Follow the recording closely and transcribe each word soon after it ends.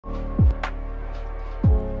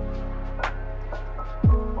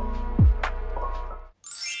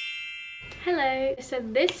Hello. So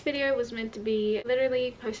this video was meant to be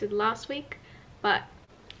literally posted last week, but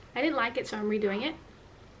I didn't like it, so I'm redoing it.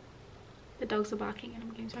 The dogs are barking and I'm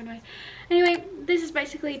getting so annoyed. Anyway, this is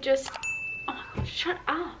basically just, oh my god, shut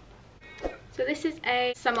up. So this is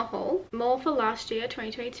a summer haul, more for last year,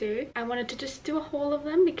 2022. I wanted to just do a haul of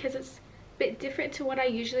them because it's a bit different to what I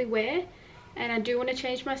usually wear, and I do want to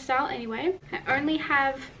change my style anyway. I only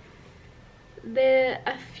have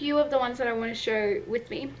a few of the ones that I want to show with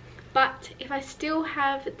me, but if I still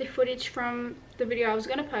have the footage from the video I was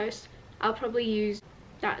going to post, I'll probably use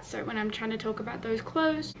that. So when I'm trying to talk about those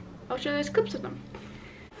clothes, I'll show those clips of them.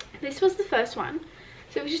 This was the first one.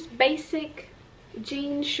 So it was just basic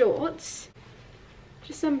jean shorts.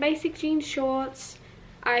 Just some basic jean shorts.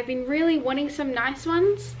 I've been really wanting some nice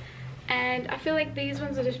ones, and I feel like these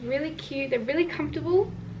ones are just really cute. They're really comfortable.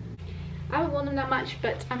 I haven't worn them that much,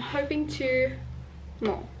 but I'm hoping to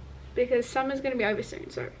more because summer's going to be over soon,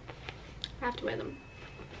 so I have to wear them.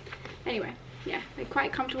 Anyway, yeah, they're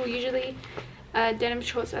quite comfortable. Usually denim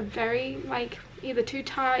shorts are very like either too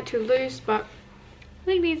tight, too loose, but I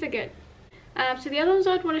think these are good. So the other ones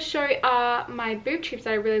I'd want to show are my boob tubes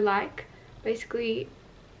that I really like. Basically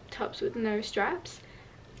tops with no straps,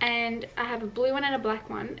 and I have a blue one and a black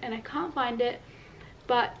one, and I can't find it,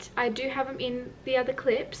 but I do have them in the other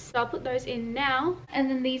clips, so I'll put those in now. And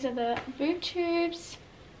then these are the boob tubes,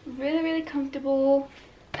 really comfortable,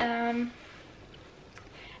 and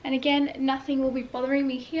again, nothing will be bothering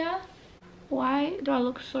me here. Why do I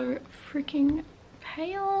look so freaking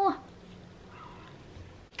pale?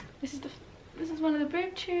 This is one of the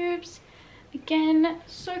boob tubes. Again,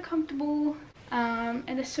 so comfortable, and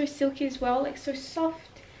they're so silky as well, like so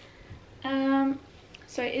soft.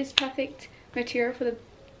 So it is perfect material for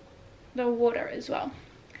the water as well.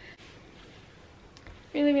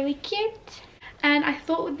 Really cute. And I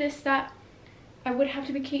thought with this that I would have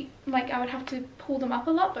to I would have to pull them up a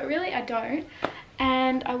lot, but really I don't.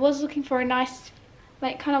 And I was looking for a nice,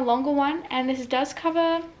 like, kind of longer one, and this does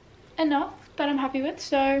cover enough that I'm happy with,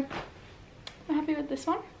 so I'm happy with this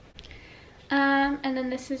one. And then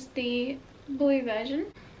this is the blue version.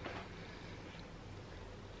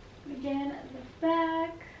 Again at the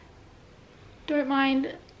back. Don't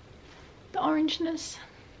mind the orangeness,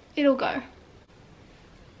 it'll go.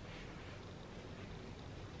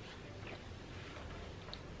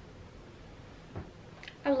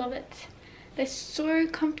 I love it. They're so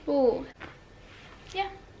comfortable. Yeah.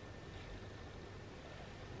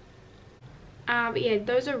 But yeah,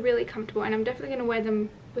 those are really comfortable, and I'm definitely going to wear them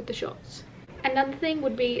with the shorts. Another thing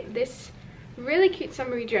would be this really cute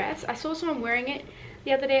summery dress. I saw someone wearing it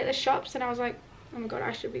the other day at the shops, and I was like, oh my god,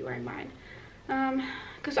 I should be wearing mine.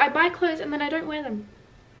 Because I buy clothes and then I don't wear them.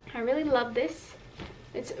 I really love this.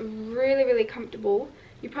 It's really comfortable.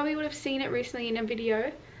 You probably would have seen it recently in a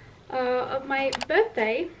video of my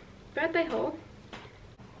birthday haul.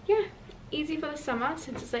 Yeah, easy for the summer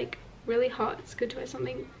since it's like really hot. It's good to wear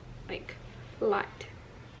something like light.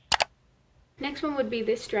 Next one would be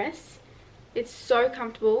this dress. It's so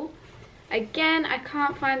comfortable. Again, I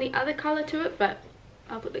can't find the other color to it, but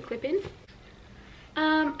I'll put the clip in.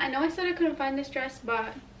 I know I said I couldn't find this dress,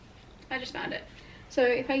 but I just found it. So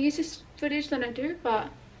if I use this footage, then I do, but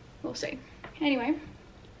we'll see. Anyway,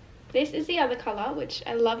 this is the other color, which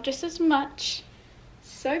I love just as much.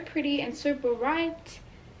 So pretty and so bright.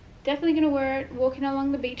 Definitely gonna wear it walking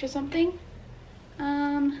along the beach or something.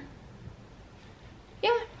 Yeah,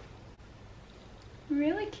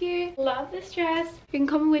 really cute. Love this dress. You can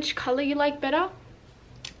comment which color you like better.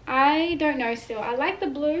 I don't know still. I like the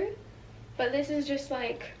blue, but this is just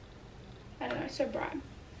like, I don't know, so bright.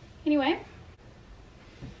 Anyway,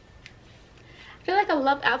 I feel like I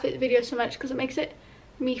love outfit videos so much because it makes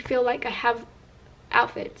me feel like I have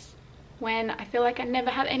outfits when I feel like I never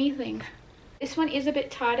have anything. This one is a bit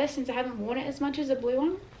tighter since I haven't worn it as much as the blue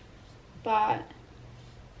one, but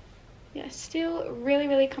yeah, still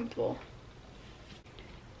really comfortable.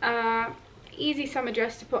 Easy summer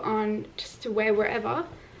dress to put on, just to wear wherever.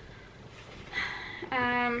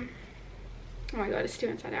 Oh my god, it's still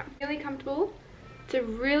inside out. Really comfortable. It's a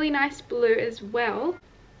really nice blue as well.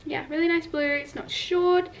 Yeah, really nice blue. It's not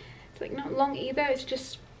short, it's like not long either. It's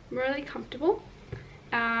just really comfortable.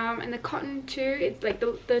 And the cotton too, it's like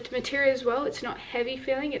the material as well, it's not heavy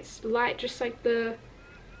feeling, it's light, just like the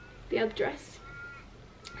other dress.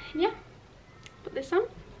 And yeah, put this on.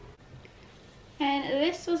 And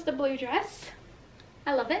this was the blue dress.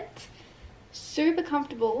 I love it. Super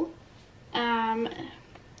comfortable.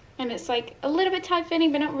 And it's like a little bit tight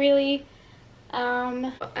fitting, but not really.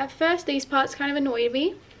 At first these parts kind of annoyed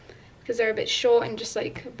me because they're a bit short and just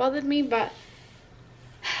like bothered me, but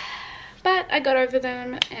I got over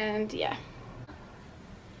them, and yeah,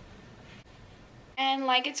 And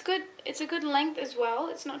like it's good, it's a good length as well.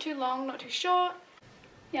 It's not too long, not too short.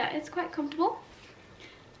 Yeah, it's quite comfortable.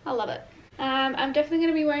 I love it. I'm definitely going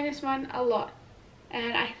to be wearing this one a lot.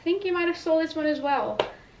 And I think you might have saw this one as well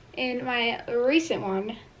in my recent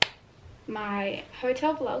one, my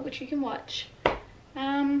hotel vlog, which you can watch.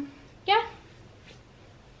 Yeah,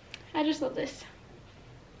 I just love this.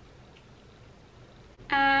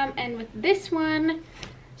 And with this one,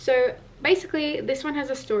 so basically this one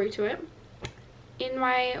has a story to it. In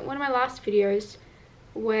one of my last videos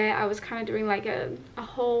where I was kind of doing like a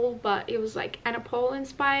haul, but it was like Anna Paul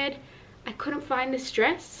inspired, I couldn't find this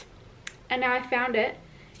dress and now I found it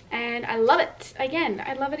and I love it again.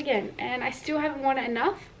 I love it again, and I still haven't worn it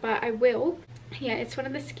enough, but I will. Yeah, it's one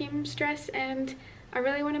of the Skims dress, and I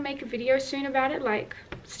really want to make a video soon about it, like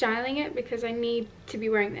styling it, because I need to be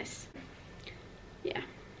wearing this. Yeah,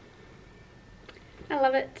 I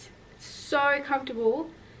love it. It's so comfortable,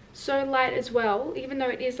 so light as well, even though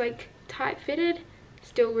it is like tight fitted,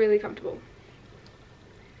 still really comfortable.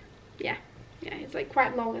 Yeah, it's like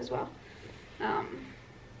quite long as well.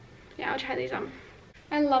 Yeah, I'll try these on.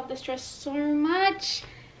 I love this dress so much.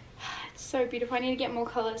 It's so beautiful. I need to get more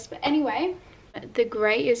colors, but anyway, the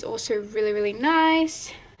gray is also really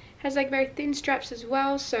nice. Has like very thin straps as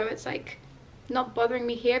well, so it's like not bothering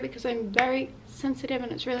me here because I'm very sensitive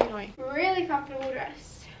and it's really annoying. Really comfortable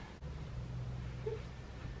dress.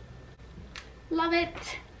 Love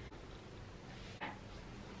it.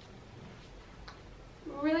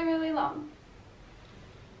 Really long.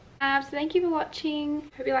 So thank you for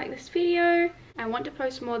watching. Hope you like this video. I want to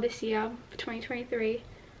post more this year for 2023,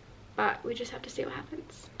 but we just have to see what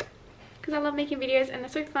happens, because I love making videos and they're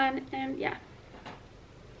so fun. And yeah,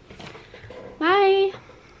 bye.